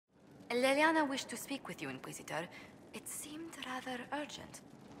Leliana wished to speak with you, Inquisitor. It seemed rather urgent.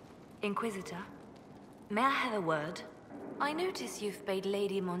 Inquisitor, may I have a word? I notice you've paid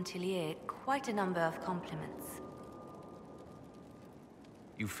Lady Montelier quite a number of compliments.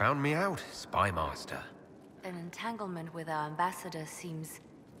 You found me out, Spy Master. An entanglement with our ambassador seems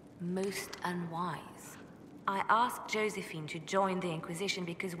most unwise. I asked Josephine to join the Inquisition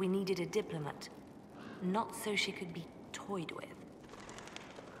because we needed a diplomat, not so she could be toyed with.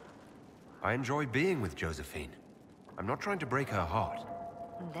 I enjoy being with Josephine. I'm not trying to break her heart.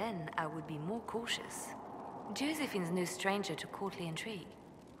 Then I would be more cautious. Josephine's no stranger to courtly intrigue.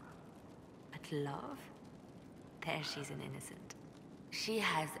 But love? There she's an innocent. She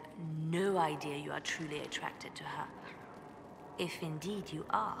has no idea you are truly attracted to her. If indeed you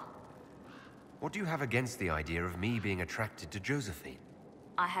are. What do you have against the idea of me being attracted to Josephine?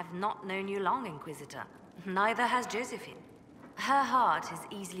 I have not known you long, Inquisitor. Neither has Josephine. Her heart is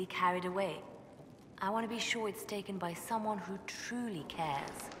easily carried away. I want to be sure it's taken by someone who truly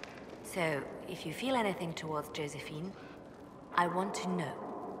cares. So, if you feel anything towards Josephine, I want to know.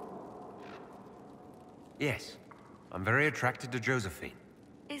 Yes, I'm very attracted to Josephine.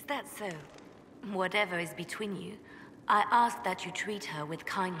 Is that so? Whatever is between you, I ask that you treat her with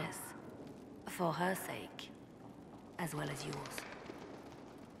kindness. For her sake, as well as yours.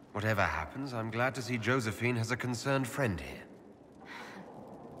 Whatever happens, I'm glad to see Josephine has a concerned friend here.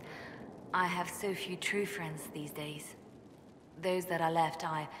 I have so few true friends these days. Those that are left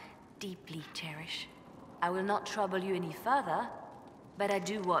I deeply cherish. I will not trouble you any further, but I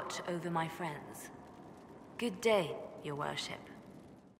do watch over my friends. Good day, your worship.